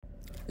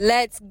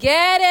Let's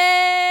get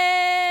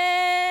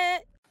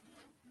it.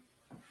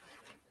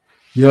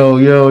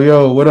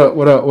 Yo,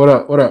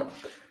 what up?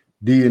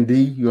 D&D,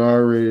 you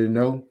already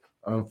know.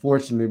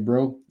 Unfortunately,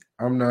 bro,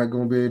 I'm not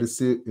going to be able to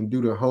sit and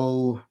do the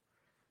whole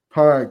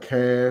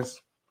podcast.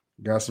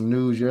 Got some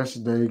news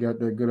yesterday, got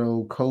that good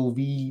old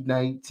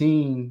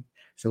COVID-19.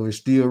 So it's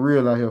still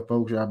real out here,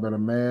 folks. Y'all better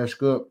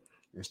mask up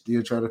and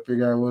still try to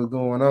figure out what's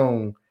going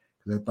on.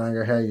 That thing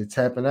will have you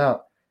tapping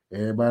out.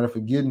 Everybody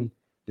forgetting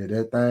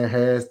that thing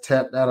has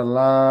tapped out a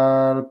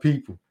lot of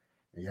people.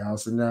 And y'all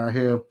sitting out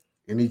here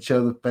in each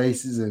other's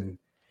faces and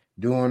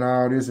doing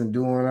all this and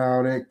doing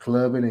all that,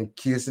 clubbing and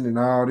kissing and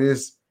all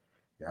this.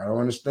 Y'all don't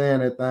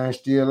understand that thing's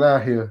still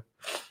out here.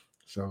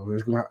 So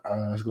it's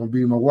gonna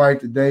be my wife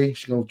today.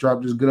 She's gonna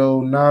drop this good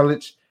old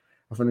knowledge.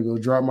 I'm gonna go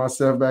drop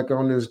myself back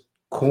on this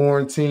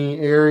quarantine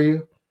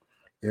area,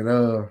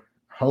 and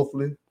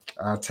hopefully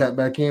I'll tap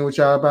back in with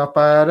y'all about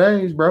 5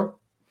 days, bro.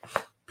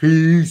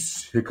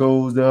 Peace. Here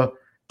goes the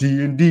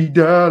D&D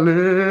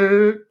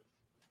dialect.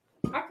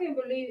 I can't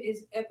believe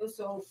it's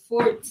episode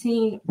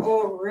 14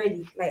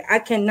 already. Like, I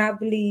cannot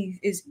believe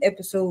it's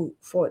episode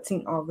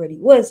 14 already.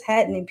 What's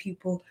happening,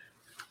 people?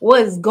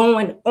 What's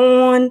going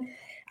on?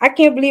 I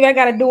can't believe I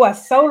got to do a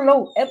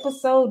solo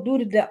episode due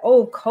to the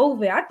old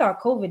COVID. I thought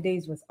COVID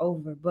days was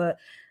over, but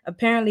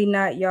apparently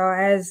not, y'all.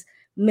 As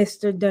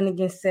Mr.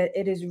 Dunnigan said,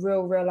 it is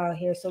real out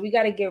here. So we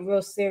got to get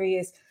real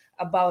serious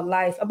about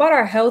life, about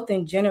our health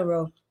in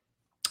general.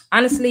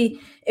 Honestly,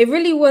 it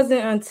really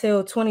wasn't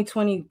until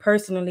 2020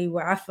 personally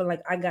where I feel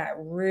like I got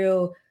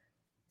real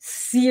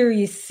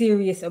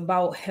serious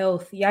about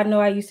health. Y'all know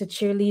I used to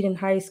cheerlead in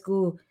high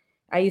school.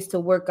 I used to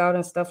work out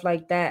and stuff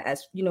like that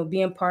as,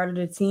 being part of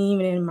the team.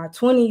 And in my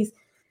 20s,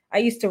 I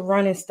used to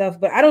run and stuff,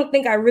 but I don't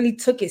think I really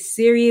took it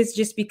serious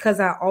just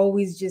because I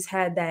always just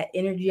had that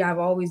energy. I've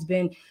always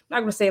been, I'm not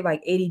going to say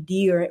like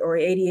ADD or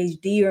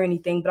ADHD or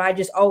anything, but I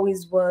just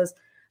always was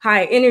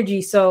high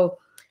energy. So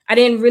I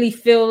didn't really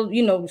feel,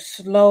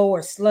 slow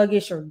or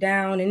sluggish or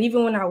down. And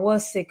even when I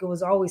was sick, it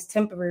was always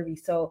temporary.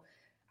 So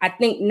I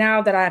think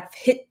now that I've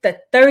hit the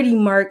 30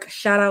 mark,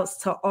 shout outs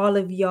to all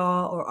of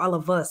y'all, or all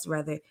of us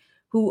rather,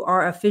 who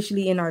are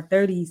officially in our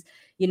 30s,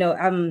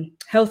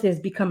 health is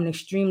becoming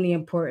extremely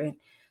important.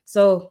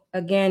 So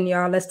again,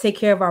 y'all, let's take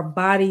care of our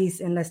bodies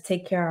and let's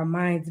take care of our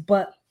minds.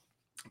 But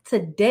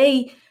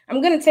today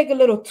I'm going to take a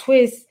little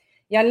twist.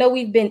 Y'all know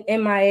we've been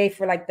MIA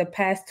for like the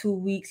past 2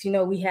 weeks.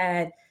 We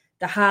had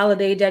the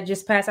holiday that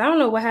just passed. I don't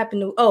know what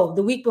happened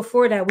the week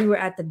before that we were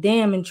at the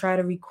dam and try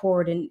to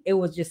record and it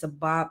was just a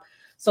bop.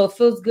 So it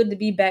feels good to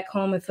be back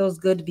home. It feels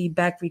good to be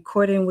back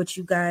recording with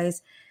you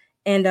guys.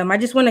 And I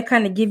just want to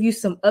kind of give you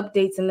some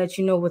updates and let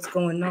you know what's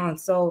going on.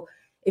 So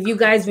if you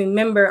guys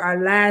remember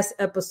our last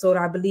episode,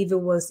 I believe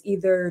it was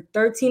either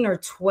 13 or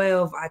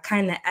 12, I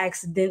kind of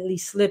accidentally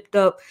slipped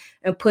up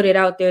and put it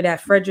out there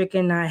that Frederick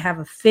and I have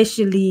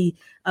officially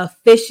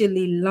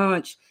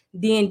launched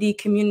D&D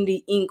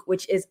Community Inc.,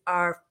 which is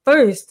our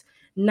first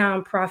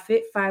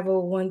nonprofit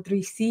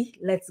 5013C.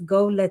 Let's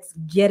go. Let's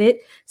get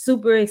it.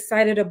 Super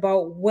excited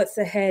about what's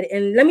ahead.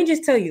 And let me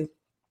just tell you,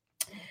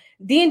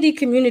 D&D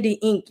Community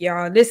Inc.,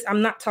 y'all,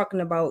 I'm not talking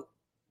about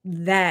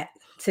that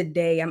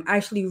today. I'm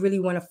actually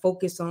really want to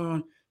focus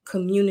on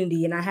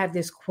community. And I have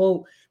this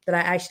quote that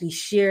I actually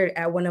shared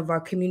at one of our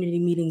community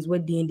meetings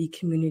with D&D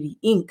Community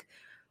Inc.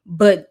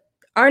 But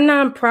our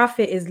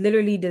nonprofit is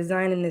literally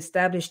designed and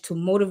established to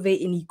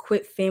motivate and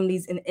equip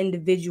families and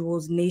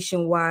individuals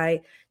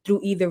nationwide through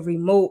either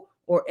remote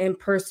or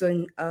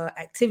in-person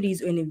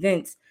activities and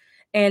events.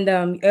 And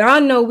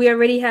y'all know we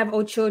already have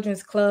Old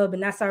Children's Club,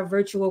 and that's our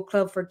virtual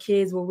club for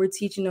kids where we're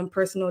teaching them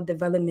personal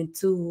development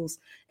tools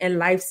and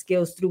life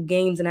skills through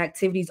games and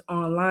activities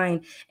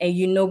online. And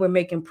we're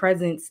making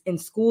presence in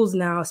schools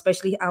now,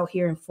 especially out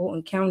here in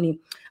Fulton County,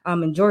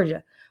 in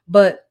Georgia.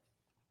 But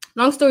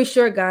long story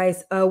short,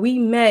 guys, we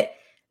met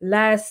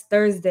last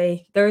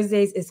Thursday.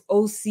 Thursdays is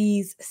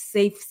OC's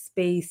Safe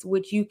Space,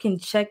 which you can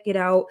check it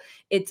out.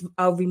 It's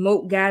a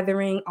remote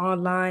gathering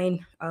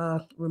online,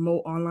 of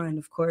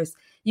course.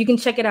 You can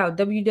check it out,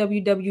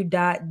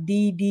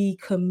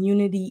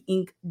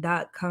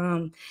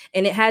 www.ddcommunityinc.com.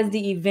 And it has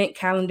the event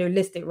calendar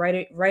listed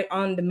right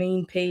on the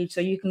main page.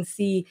 So you can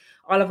see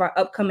all of our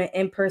upcoming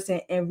in-person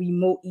and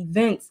remote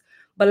events.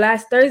 But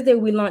last Thursday,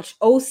 we launched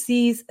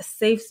OC's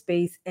Safe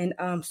Space, and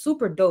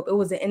super dope. It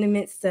was an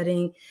intimate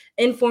setting,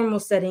 informal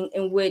setting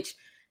in which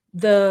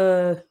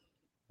the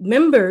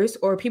members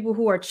or people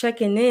who are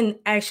checking in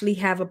actually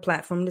have a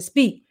platform to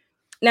speak.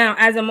 Now,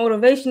 as a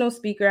motivational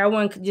speaker, I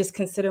want to just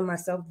consider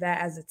myself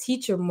that as a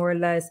teacher, more or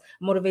less,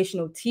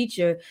 motivational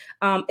teacher.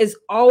 It's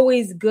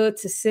always good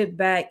to sit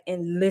back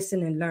and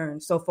listen and learn.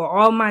 So for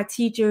all my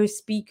teachers,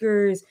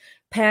 speakers,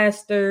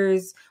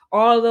 pastors,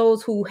 all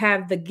those who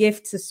have the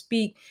gift to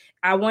speak,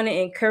 I want to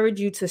encourage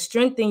you to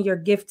strengthen your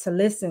gift to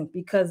listen,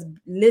 because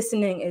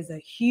listening is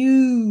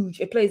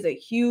it plays a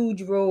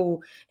huge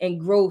role in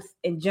growth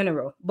in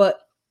general.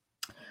 But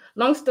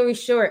long story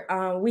short,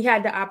 we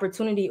had the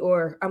opportunity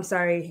to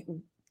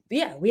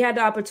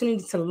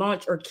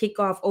launch or kick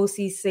off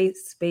OC Safe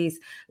Space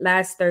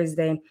last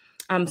Thursday.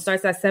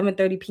 Starts at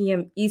 7:30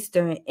 p.m.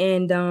 Eastern.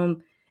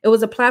 And it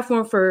was a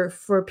platform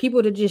for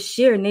people to just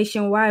share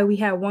nationwide. We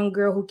had one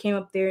girl who came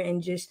up there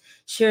and just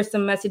shared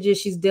some messages.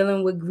 She's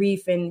dealing with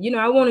grief. And,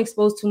 I won't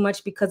expose too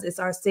much because it's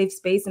our safe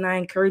space. And I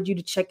encourage you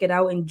to check it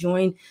out and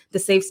join the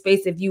safe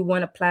space if you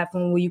want a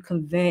platform where you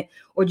can vent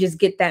or just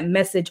get that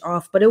message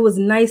off. But it was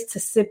nice to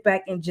sit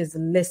back and just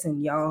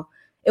listen, y'all.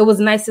 It was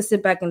nice to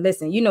sit back and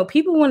listen.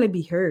 People want to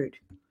be heard.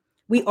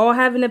 We all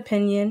have an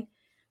opinion.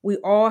 We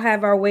all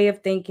have our way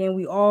of thinking.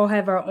 We all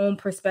have our own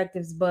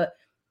perspectives, but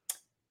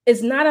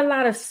it's not a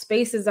lot of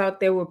spaces out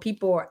there where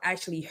people are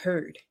actually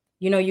heard.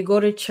 You go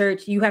to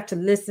church, you have to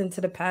listen to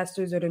the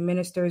pastors or the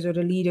ministers or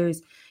the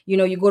leaders.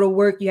 You go to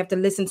work, you have to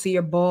listen to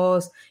your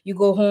boss. You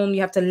go home,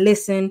 you have to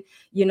listen,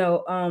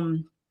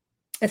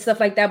 and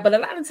stuff like that. But a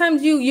lot of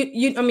times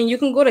you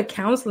can go to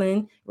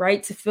counseling,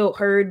 right, to feel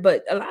heard.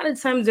 But a lot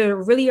of times there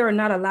really are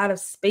not a lot of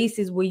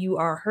spaces where you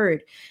are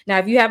heard. Now,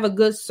 if you have a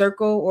good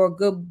circle or a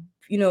good,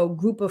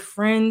 group of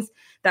friends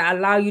that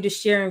allow you to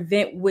share and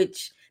vent,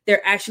 which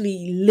they're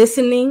actually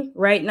listening,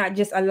 right? Not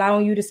just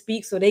allowing you to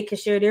speak so they can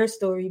share their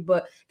story,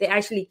 but they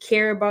actually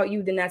care about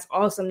you, then that's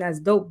awesome. That's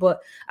dope. But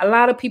a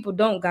lot of people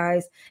don't,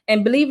 guys.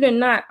 And believe it or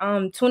not,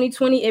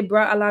 2020, it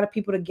brought a lot of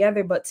people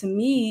together. But to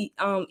me,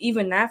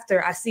 even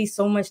after, I see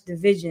so much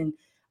division.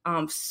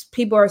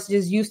 People are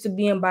just used to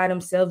being by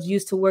themselves,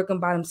 used to working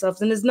by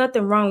themselves. And there's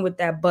nothing wrong with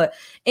that. But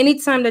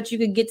anytime that you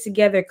could get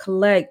together,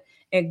 collect,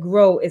 and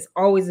grow is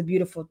always a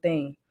beautiful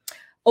thing.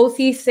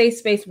 OC Safe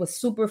Space was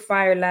super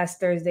fire last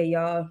Thursday,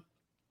 y'all.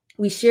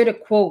 We shared a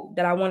quote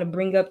that I want to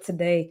bring up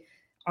today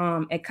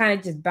and kind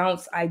of just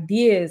bounce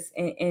ideas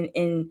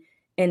and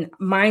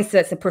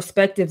mindsets and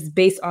perspectives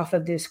based off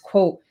of this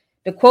quote.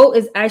 The quote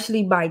is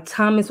actually by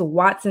Thomas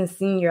Watson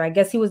Sr. I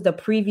guess he was the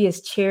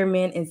previous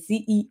chairman and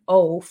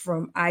CEO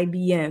from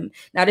IBM.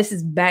 Now, this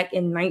is back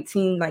in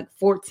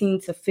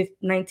 1914 to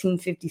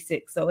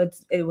 1956. So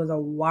it was a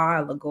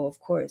while ago, of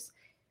course.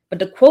 But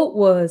the quote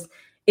was,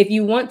 "If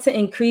you want to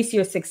increase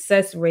your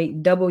success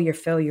rate, double your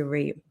failure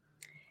rate."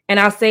 And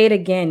I'll say it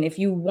again. If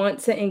you want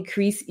to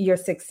increase your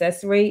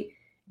success rate,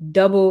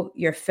 double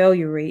your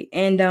failure rate.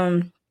 And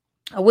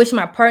I wish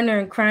my partner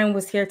in crime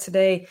was here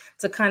today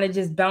to kind of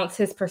just bounce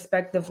his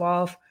perspective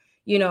off,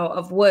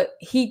 of what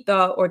he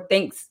thought or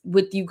thinks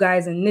with you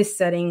guys in this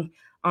setting.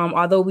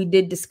 Although we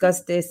did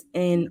discuss this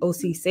in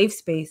OC Safe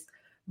Space.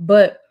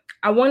 But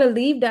I want to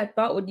leave that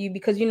thought with you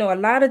because, a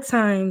lot of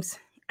times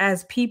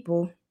as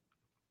people,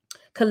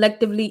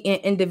 collectively and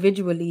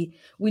individually,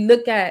 we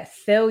look at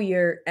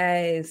failure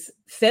as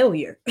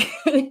failure,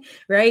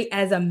 right?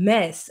 As a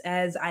mess,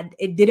 as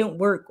it didn't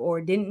work or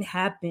it didn't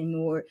happen,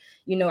 or,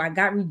 I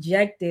got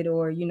rejected,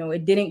 or,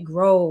 it didn't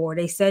grow, or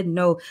they said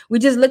no. We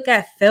just look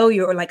at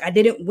failure or like I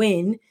didn't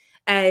win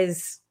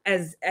as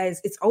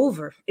it's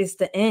over. It's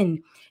the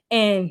end.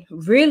 And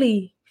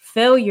really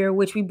failure,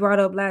 which we brought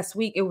up last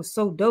week, it was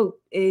so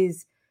dope,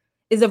 is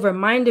a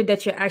reminder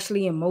that you're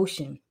actually in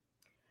motion.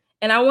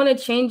 And I want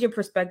to change your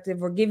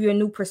perspective or give you a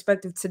new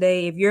perspective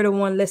today. If you're the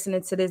one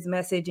listening to this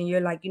message and you're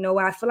like,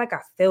 what, I feel like I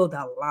failed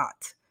a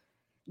lot,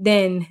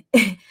 then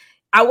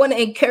I want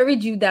to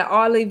encourage you that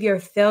all of your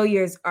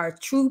failures are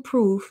true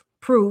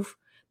proof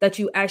that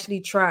you actually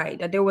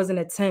tried, that there was an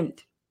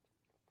attempt.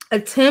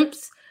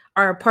 Attempts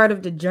are a part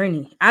of the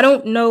journey. I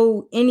don't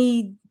know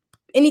anything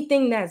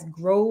that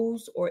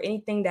grows or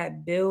anything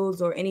that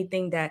builds or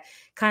anything that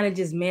kind of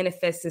just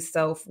manifests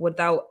itself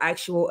without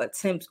actual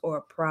attempts or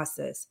a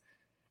process.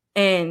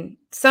 And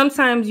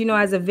sometimes,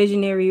 as a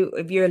visionary,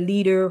 if you're a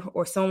leader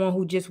or someone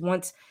who just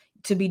wants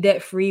to be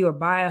debt free or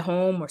buy a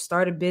home or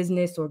start a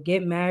business or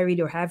get married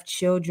or have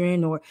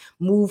children or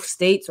move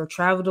states or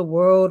travel the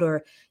world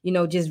or,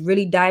 just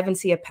really dive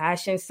into your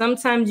passion,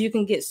 sometimes you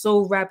can get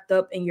so wrapped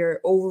up in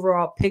your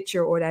overall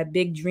picture or that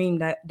big dream,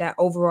 that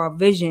overall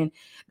vision,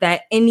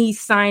 that any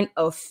sign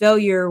of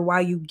failure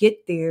while you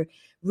get there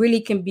really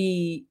can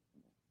be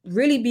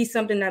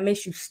something that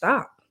makes you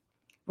stop.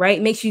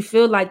 Right? Makes you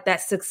feel like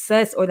that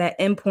success or that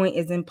endpoint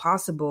is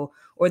impossible,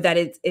 or that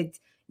it's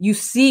you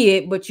see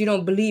it, but you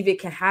don't believe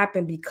it can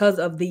happen because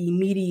of the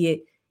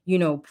immediate,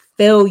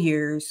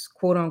 failures,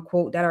 quote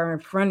unquote, that are in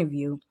front of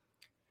you.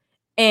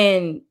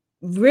 And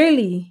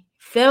really,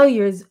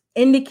 failures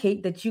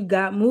indicate that you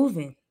got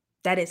moving,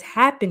 that it's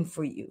happened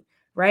for you,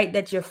 right?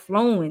 That you're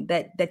flowing,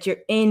 that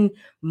you're in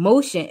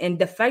motion. And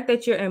the fact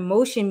that you're in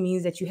motion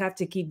means that you have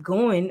to keep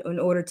going in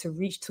order to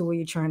reach to where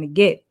you're trying to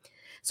get.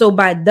 So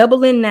by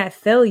doubling that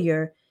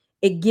failure,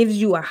 it gives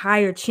you a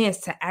higher chance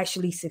to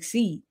actually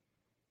succeed.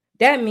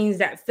 That means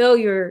that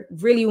failure,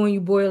 really, when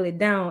you boil it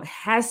down,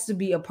 has to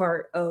be a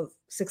part of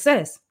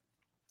success.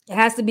 It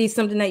has to be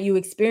something that you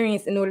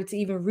experience in order to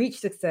even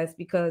reach success,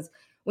 because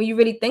when you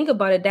really think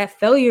about it, that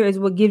failure is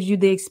what gives you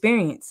the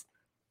experience.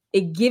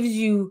 It gives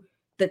you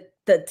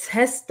the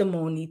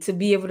testimony to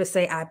be able to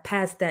say, I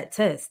passed that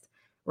test.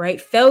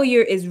 Right?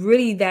 Failure is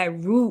really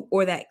that root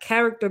or that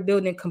character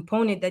building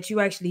component that you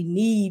actually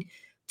need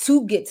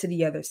to get to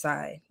the other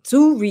side,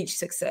 to reach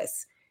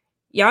success.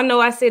 Y'all know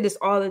I say this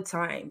all the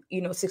time.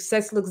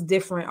 Success looks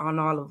different on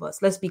all of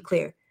us. Let's be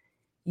clear.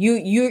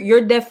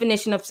 Your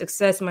definition of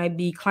success might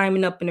be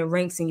climbing up in the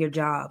ranks in your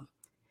job.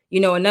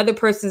 Another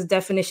person's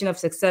definition of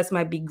success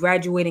might be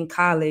graduating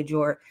college,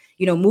 or,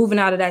 moving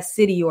out of that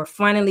city, or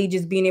finally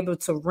just being able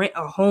to rent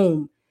a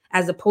home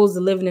as opposed to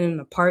living in an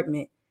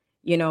apartment.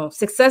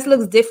 Success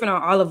looks different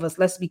on all of us.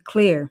 Let's be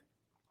clear.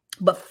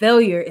 But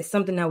failure is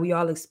something that we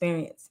all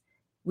experience.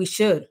 We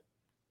should.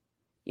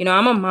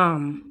 I'm a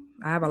mom.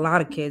 I have a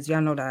lot of kids.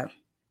 Y'all know that.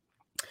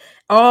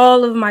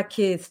 All of my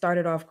kids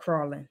started off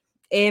crawling.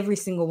 Every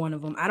single one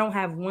of them. I don't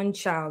have one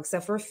child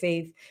except for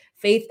Faith.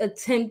 Faith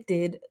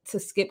attempted to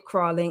skip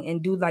crawling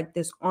and do like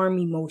this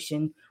army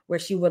motion where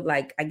she would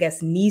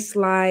knee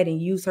slide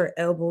and use her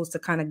elbows to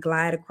kind of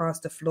glide across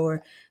the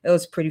floor. It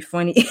was pretty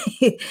funny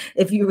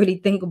if you really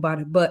think about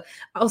it. But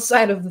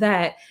outside of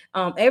that,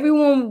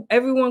 everyone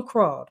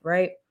crawled,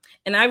 right?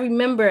 And I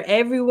remember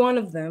every one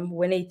of them,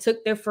 when they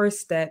took their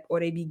first step or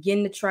they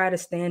begin to try to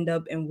stand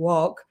up and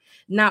walk,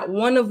 not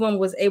one of them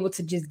was able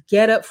to just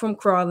get up from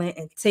crawling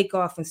and take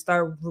off and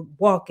start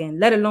walking,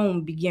 let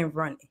alone begin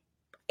running.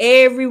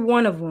 Every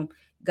one of them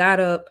got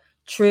up,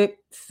 tripped,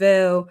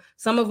 fell.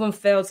 Some of them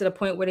fell to the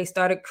point where they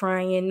started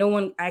crying. No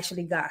one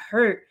actually got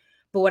hurt.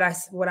 But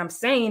what I'm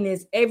saying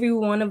is every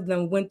one of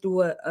them went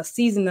through a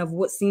season of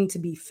what seemed to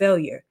be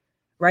failure,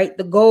 right?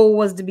 The goal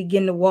was to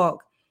begin to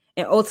walk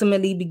and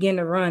ultimately begin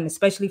to run,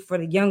 especially for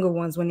the younger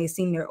ones when they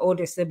seen their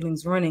older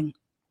siblings running.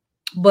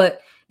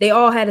 But they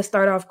all had to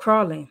start off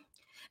crawling.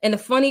 And the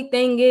funny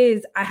thing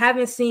is, I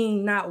haven't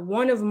seen not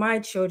one of my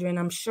children,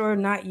 I'm sure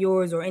not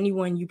yours or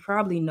anyone you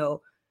probably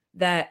know,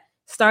 that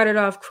started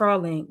off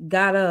crawling,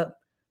 got up,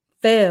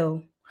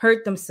 fell,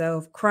 hurt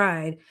themselves,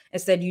 cried,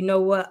 and said, you know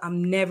what,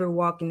 I'm never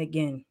walking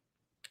again.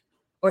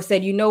 Or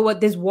said, you know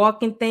what, this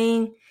walking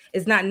thing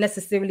is not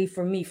necessarily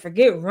for me.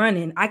 Forget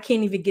running. I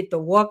can't even get the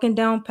walking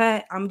down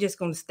pat. I'm just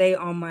going to stay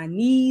on my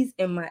knees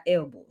and my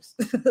elbows,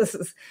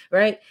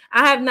 right?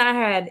 I have not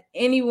had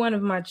any one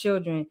of my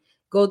children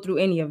go through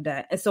any of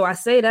that. And so I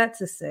say that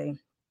to say,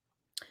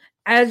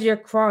 as you're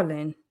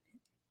crawling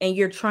and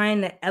you're trying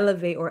to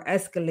elevate or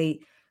escalate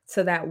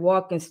to that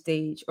walking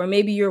stage, or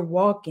maybe you're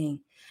walking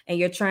and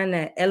you're trying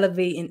to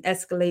elevate and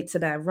escalate to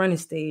that running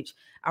stage,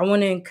 I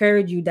want to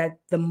encourage you that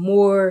the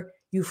more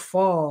you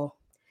fall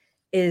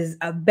is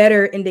a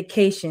better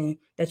indication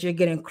that you're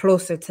getting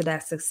closer to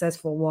that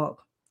successful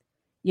walk.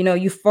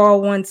 You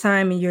fall one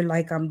time and you're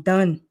like, I'm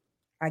done.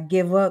 I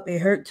give up. It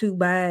hurt too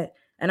bad.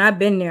 And I've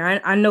been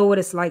there. I know what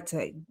it's like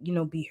to,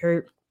 be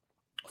hurt,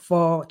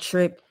 fall,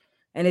 trip,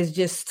 and it's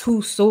just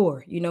too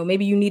sore.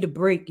 Maybe you need a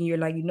break and you're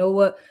like, you know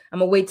what? I'm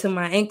going to wait till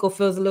my ankle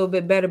feels a little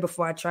bit better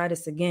before I try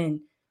this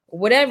again.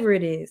 Whatever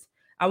it is,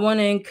 I want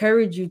to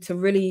encourage you to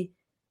really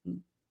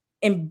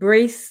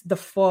embrace the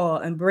fall,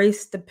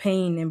 embrace the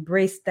pain,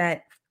 embrace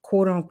that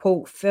quote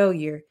unquote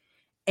failure,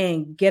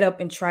 and get up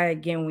and try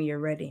again when you're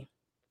ready.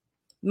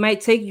 It might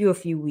take you a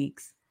few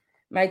weeks,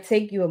 it might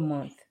take you a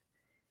month.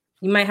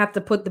 You might have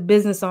to put the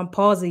business on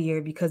pause a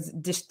year because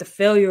just the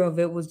failure of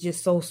it was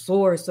just so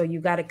sore. So you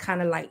got to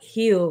kind of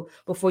heal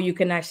before you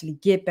can actually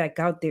get back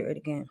out there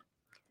again.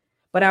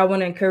 But I want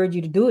to encourage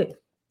you to do it,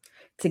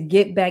 to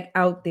get back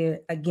out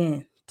there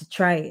again, to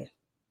try it.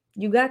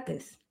 You got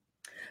this.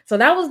 So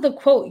that was the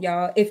quote,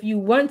 y'all. If you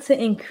want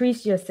to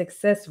increase your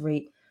success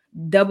rate,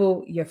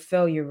 double your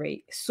failure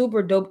rate.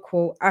 Super dope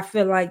quote. I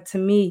feel like, to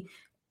me,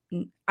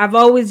 I've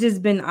always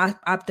just been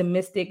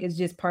optimistic. It's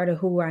just part of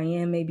who I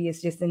am. Maybe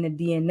it's just in the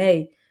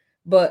DNA.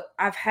 But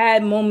I've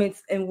had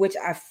moments in which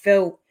I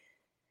felt,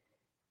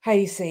 how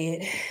you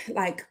say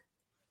it,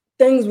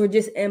 things were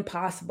just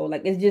impossible.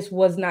 It just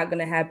was not going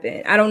to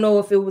happen. I don't know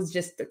if it was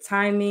just the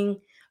timing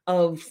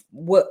of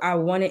what I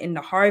wanted in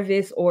the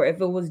harvest, or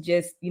if it was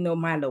just,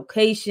 my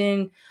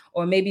location,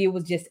 or maybe it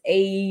was just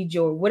age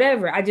or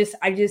whatever. I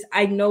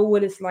know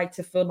what it's like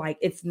to feel like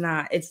it's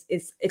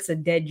a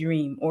dead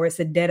dream, or it's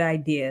a dead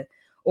idea,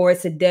 or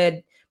it's a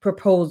dead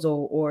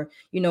proposal, or,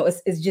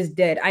 it's just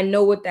dead. I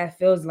know what that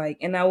feels like.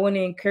 And I want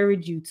to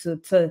encourage you to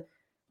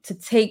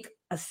take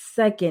a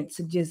second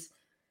to just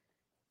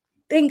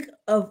think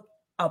of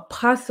a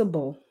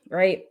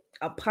possibility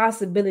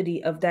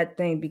of that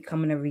thing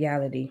becoming a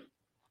reality,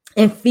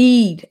 and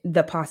feed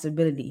the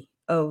possibility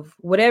of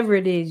whatever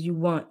it is you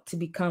want to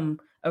become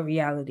a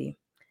reality,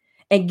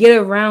 and get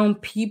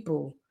around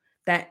people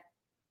that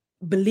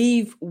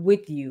believe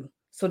with you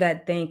so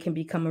that thing can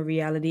become a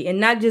reality, and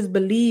not just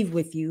believe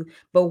with you,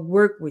 but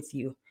work with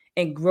you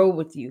and grow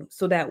with you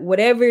so that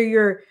whatever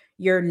your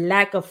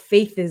lack of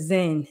faith is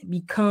in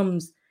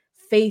becomes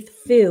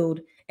faith-filled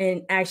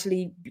and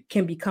actually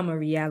can become a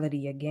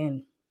reality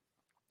again.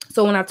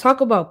 So when I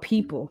talk about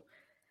people,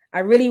 I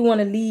really want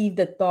to leave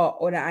the thought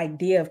or the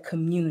idea of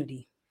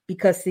community,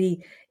 because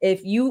see,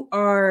 if you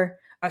are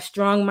a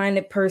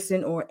strong-minded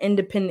person or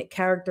independent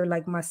character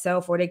like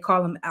myself, or they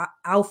call them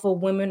alpha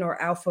women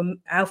or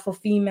alpha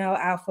female,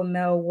 alpha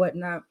male,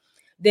 whatnot,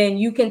 then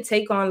you can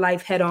take on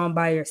life head on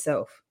by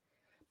yourself.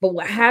 But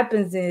what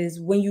happens is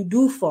when you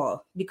do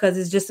fall, because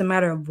it's just a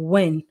matter of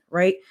when,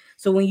 right?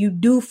 So when you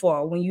do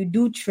fall, when you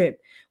do trip,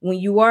 when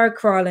you are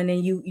crawling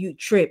and you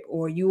trip,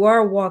 or you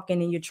are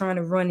walking and you're trying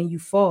to run and you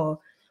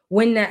fall,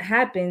 when that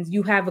happens,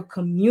 you have a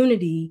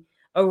community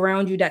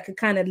around you that could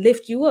kind of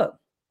lift you up.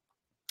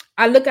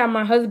 I look at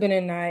my husband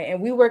and I,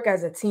 and we work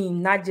as a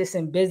team, not just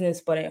in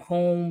business, but at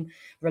home,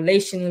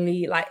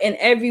 relationally, like in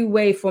every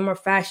way, form or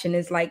fashion.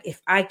 It's like,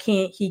 if I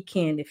can't, he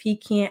can. If he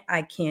can't,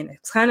 I can.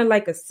 It's kind of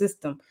like a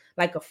system,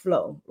 like a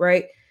flow,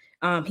 right?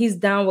 He's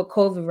down with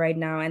COVID right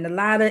now, and a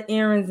lot of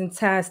errands and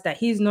tasks that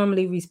he's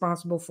normally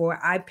responsible for,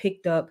 I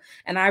picked up.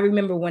 And I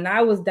remember when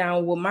I was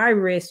down with my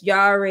wrist, y'all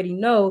already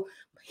know,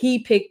 he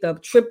picked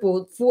up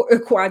triple, four,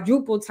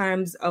 quadruple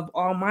times of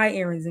all my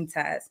errands and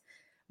tasks.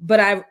 But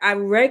I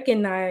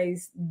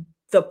recognize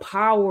the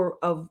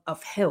power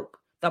of help,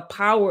 the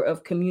power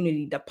of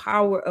community, the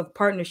power of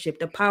partnership,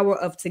 the power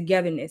of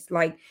togetherness.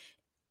 Like,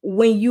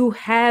 when you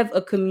have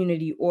a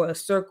community or a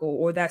circle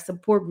or that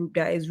support group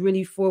that is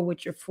really for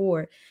what you're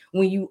for,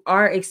 when you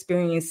are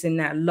experiencing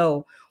that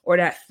low or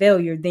that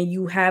failure, then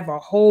you have a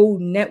whole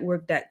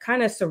network that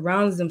kind of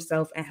surrounds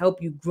themselves and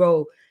help you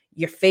grow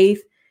your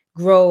faith,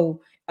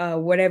 grow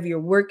whatever you're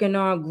working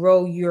on,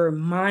 grow your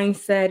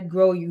mindset,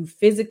 grow you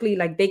physically.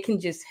 Like, they can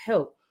just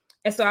help.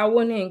 And so I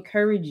want to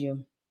encourage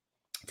you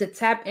to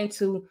tap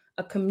into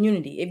a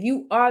community. If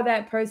you are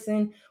that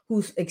person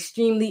who's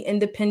extremely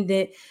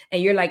independent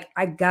and you're like,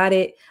 I got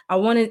it, I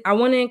want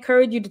to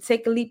encourage you to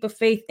take a leap of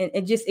faith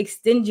and just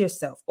extend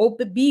yourself.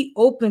 Be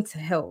open to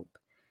help.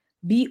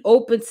 Be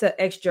open to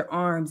extra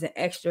arms and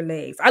extra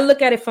legs. I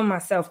look at it for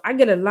myself. I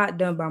get a lot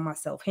done by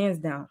myself, hands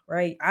down,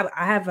 right?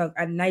 I have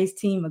a nice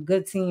team, a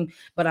good team,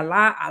 but a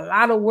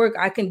lot of work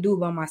I can do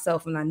by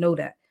myself, and I know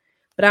that.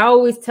 But I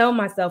always tell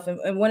myself,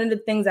 and one of the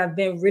things I've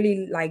been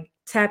really like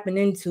tapping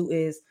into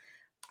is,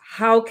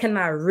 how can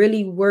I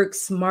really work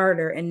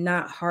smarter and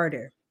not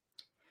harder?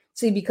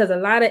 See, because a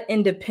lot of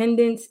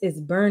independence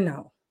is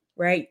burnout,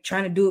 right?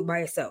 Trying to do it by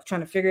yourself,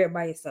 trying to figure it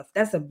by yourself.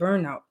 That's a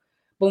burnout.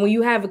 But when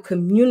you have a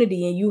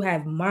community and you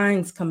have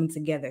minds coming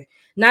together,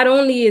 not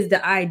only is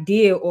the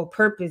idea or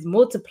purpose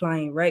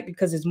multiplying, right?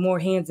 Because there's more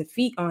hands and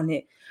feet on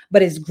it,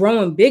 but it's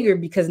growing bigger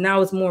because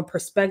now it's more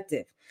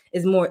perspective,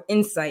 it's more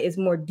insight, it's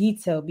more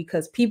detail,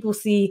 because people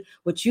see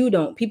what you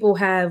don't, people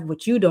have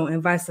what you don't,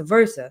 and vice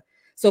versa.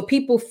 So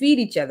people feed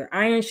each other.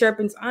 Iron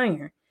sharpens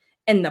iron.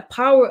 And the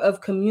power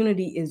of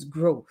community is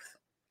growth.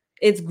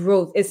 It's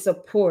growth, it's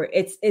support,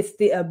 it's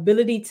the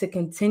ability to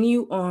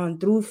continue on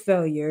through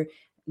failure,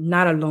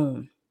 not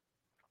alone.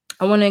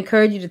 I want to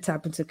encourage you to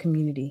tap into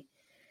community.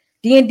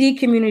 D&D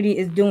community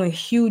is doing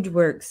huge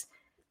works.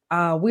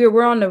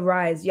 We're on the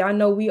rise. Y'all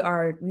know we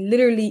are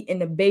literally in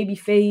the baby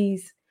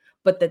phase,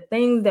 but the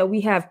things that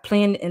we have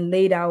planned and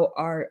laid out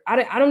are,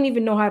 I don't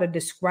even know how to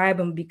describe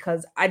them,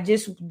 because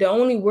the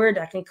only word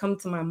that can come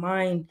to my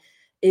mind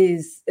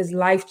is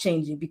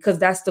life-changing, because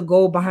that's the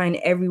goal behind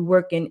every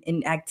work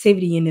and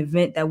activity and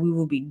event that we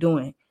will be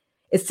doing.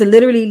 It's to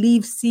literally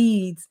leave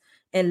seeds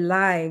and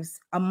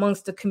lives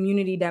amongst the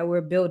community that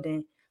we're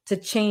building to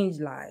change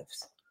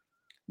lives.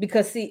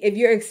 Because see, if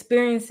you're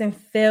experiencing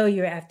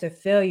failure after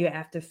failure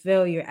after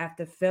failure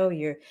after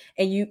failure,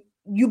 and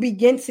you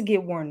begin to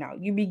get worn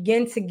out, you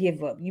begin to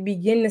give up, you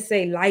begin to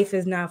say life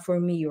is not for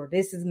me, or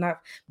this is not,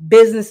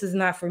 business is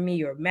not for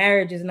me, or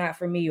marriage is not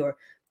for me, or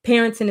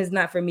parenting is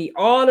not for me.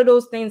 All of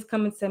those things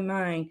come into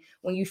mind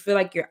when you feel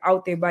like you're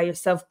out there by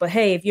yourself. But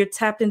hey, if you're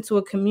tapped into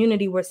a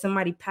community where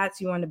somebody pats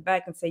you on the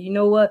back and say, you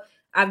know what,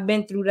 I've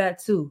been through that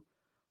too,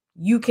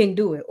 you can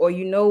do it. Or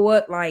you know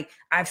what, like,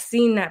 I've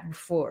seen that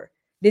before,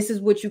 this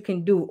is what you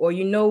can do. Or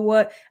you know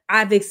what,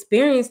 I've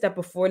experienced that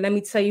before, let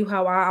me tell you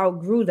how I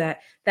outgrew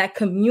that. That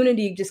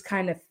community just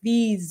kind of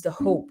feeds the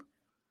hope.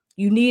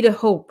 You need a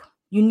hope.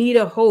 You need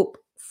a hope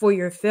for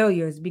your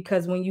failures,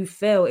 because when you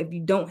fail, if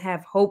you don't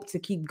have hope to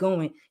keep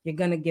going, you're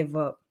going to give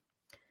up.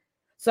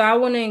 So I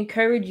want to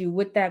encourage you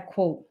with that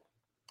quote.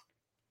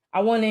 I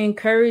want to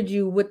encourage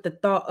you with the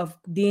thought of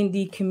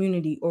D&D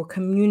community, or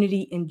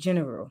community in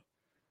general,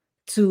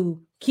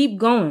 to keep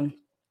going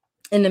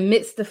in the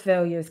midst of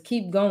failures.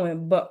 Keep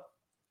going, but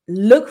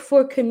look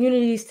for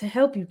communities to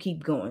help you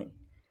keep going.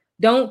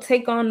 Don't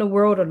take on the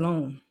world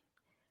alone.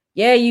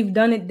 Yeah, you've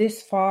done it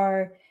this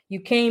far. You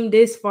came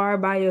this far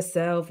by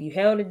yourself. You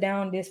held it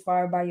down this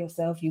far by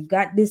yourself. You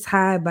got this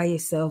high by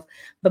yourself.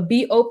 But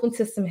be open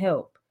to some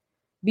help.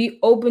 Be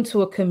open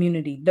to a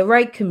community, the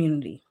right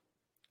community.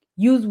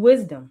 Use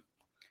wisdom.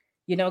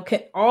 You know,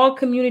 all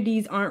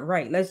communities aren't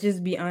right. Let's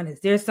just be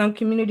honest. There's some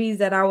communities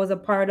that I was a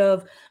part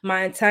of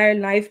my entire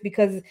life,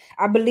 because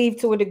I believe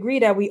to a degree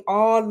that we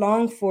all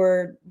long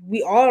for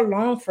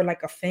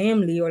like a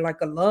family or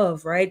like a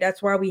love, right?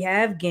 That's why we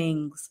have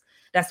gangs.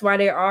 That's why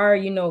there are,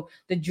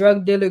 the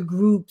drug dealer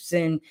groups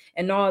and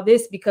all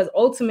this, because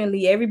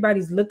ultimately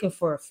everybody's looking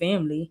for a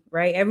family,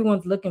 right?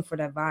 Everyone's looking for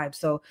that vibe.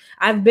 So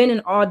I've been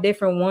in all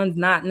different ones,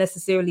 not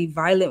necessarily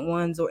violent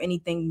ones or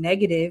anything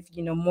negative,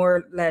 more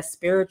or less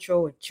spiritual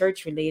or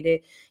church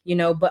related,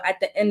 but at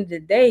the end of the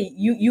day,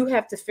 you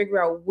have to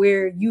figure out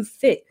where you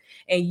fit,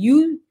 and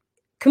you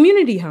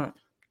community hunt,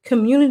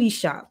 community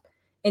shop,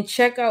 and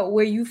check out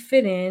where you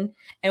fit in,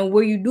 and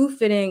where you do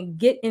fit in,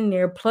 get in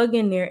there, plug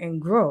in there, and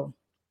grow.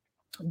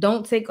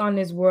 Don't take on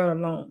this world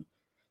alone.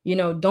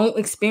 Don't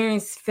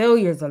experience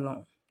failures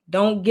alone.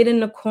 Don't get in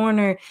the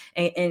corner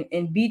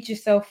and beat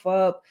yourself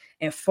up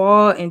and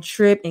fall and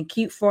trip and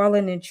keep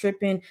falling and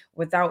tripping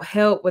without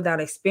help,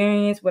 without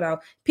experience,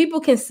 without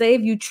people can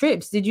save you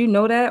trips. Did you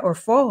know that? Or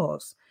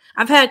falls.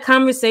 I've had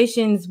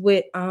conversations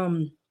with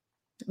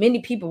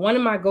many people. One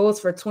of my goals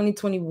for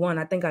 2021,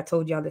 I think I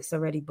told y'all this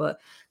already, but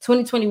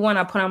 2021,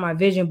 I put on my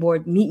vision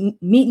board, meet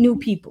new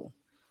people.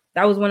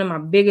 That was one of my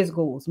biggest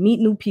goals, meet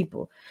new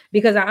people,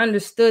 because I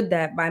understood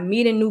that by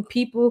meeting new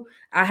people,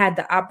 I had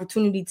the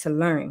opportunity to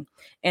learn.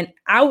 And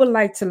I would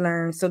like to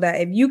learn so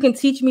that if you can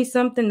teach me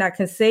something that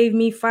can save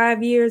me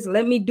 5 years,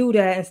 let me do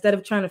that instead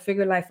of trying to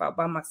figure life out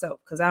by myself,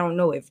 because I don't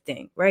know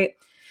everything, right?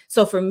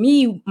 So for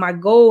me, my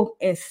goal,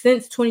 and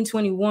since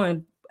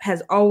 2021,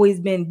 has always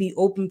been be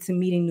open to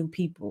meeting new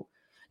people.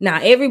 Now,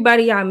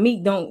 everybody I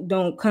meet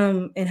don't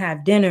come and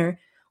have dinner,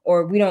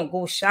 or we don't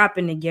go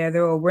shopping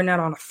together, or we're not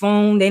on the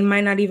phone. They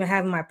might not even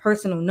have my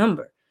personal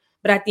number.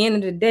 But at the end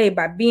of the day,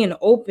 by being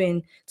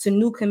open to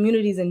new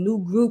communities and new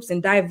groups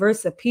and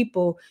diverse of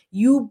people,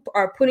 you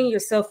are putting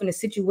yourself in a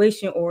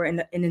situation or in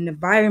an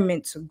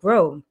environment to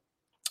grow.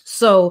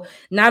 So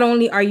not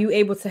only are you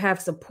able to have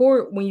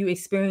support when you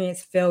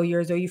experience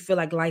failures or you feel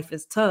like life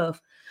is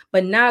tough,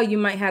 but now you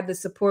might have the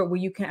support where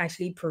you can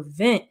actually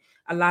prevent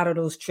a lot of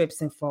those trips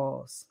and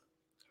falls.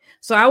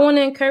 So I want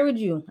to encourage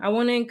you. I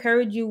want to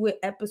encourage you with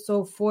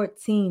episode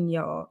 14,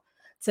 y'all,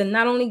 to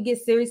not only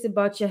get serious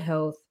about your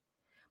health,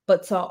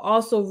 but to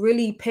also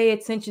really pay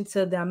attention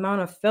to the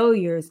amount of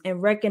failures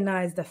and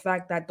recognize the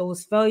fact that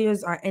those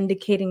failures are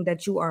indicating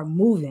that you are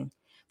moving,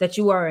 that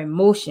you are in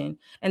motion,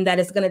 and that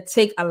it's going to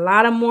take a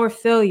lot of more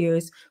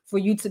failures for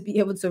you to be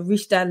able to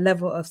reach that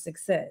level of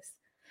success.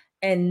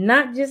 And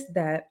not just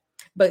that,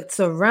 but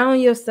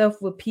surround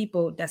yourself with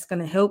people that's going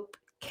to help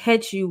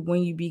catch you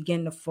when you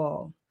begin to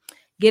fall.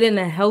 Get in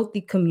a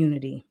healthy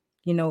community.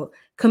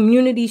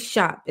 Community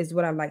shop is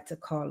what I like to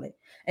call it.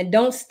 And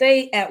don't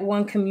stay at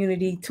one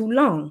community too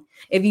long.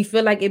 If you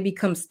feel like it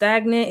becomes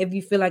stagnant, if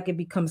you feel like it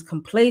becomes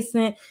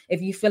complacent,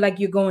 if you feel like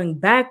you're going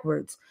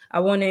backwards, I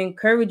want to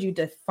encourage you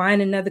to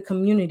find another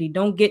community.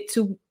 Don't get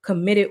too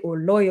committed or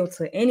loyal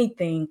to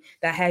anything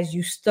that has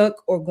you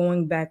stuck or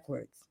going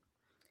backwards.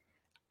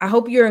 I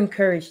hope you're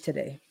encouraged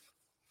today.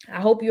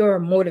 I hope you're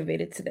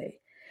motivated today.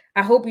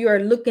 I hope you are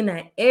looking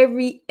at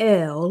every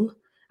L.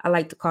 I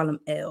like to call them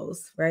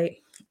L's, right?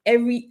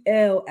 Every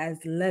L as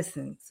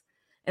lessons.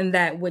 And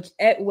that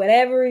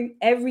whatever,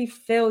 every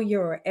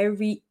failure or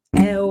every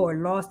L or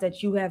loss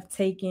that you have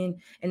taken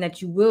and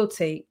that you will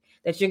take,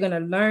 that you're going to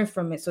learn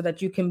from it so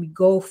that you can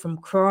go from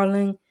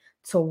crawling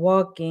to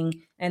walking,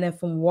 and then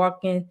from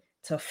walking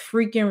to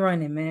freaking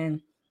running,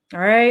 man. All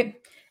right.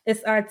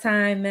 It's our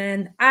time,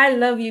 man. I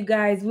love you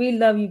guys. We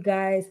love you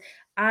guys.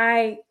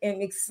 I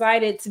am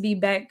excited to be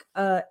back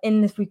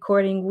in this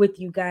recording with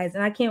you guys.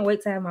 And I can't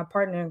wait to have my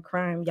partner in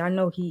crime. Y'all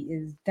know he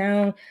is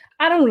down.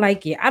 I don't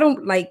like it. I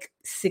don't like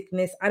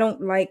sickness. I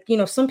don't like,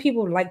 some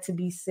people like to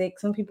be sick.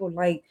 Some people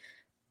like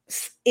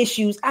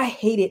issues. I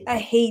hate it. I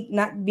hate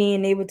not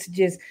being able to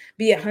just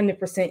be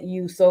 100%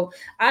 you. So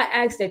I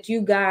ask that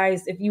you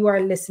guys, if you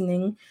are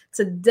listening,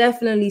 to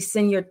definitely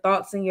send your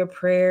thoughts and your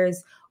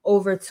prayers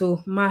over to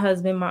my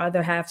husband, my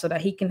other half, so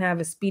that he can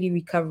have a speedy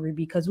recovery,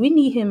 because we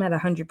need him at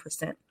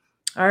 100%.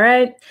 All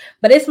right.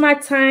 But it's my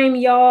time,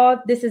 y'all.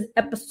 This is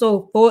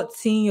episode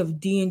 14 of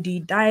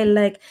D&D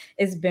Dialect.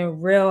 It's been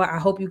real. I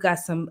hope you got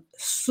some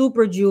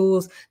super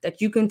jewels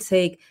that you can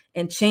take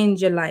and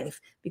change your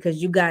life,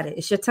 because you got it.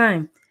 It's your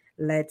time.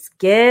 Let's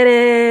get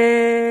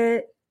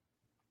it.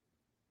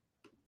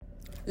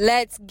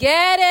 Let's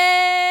get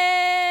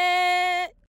it.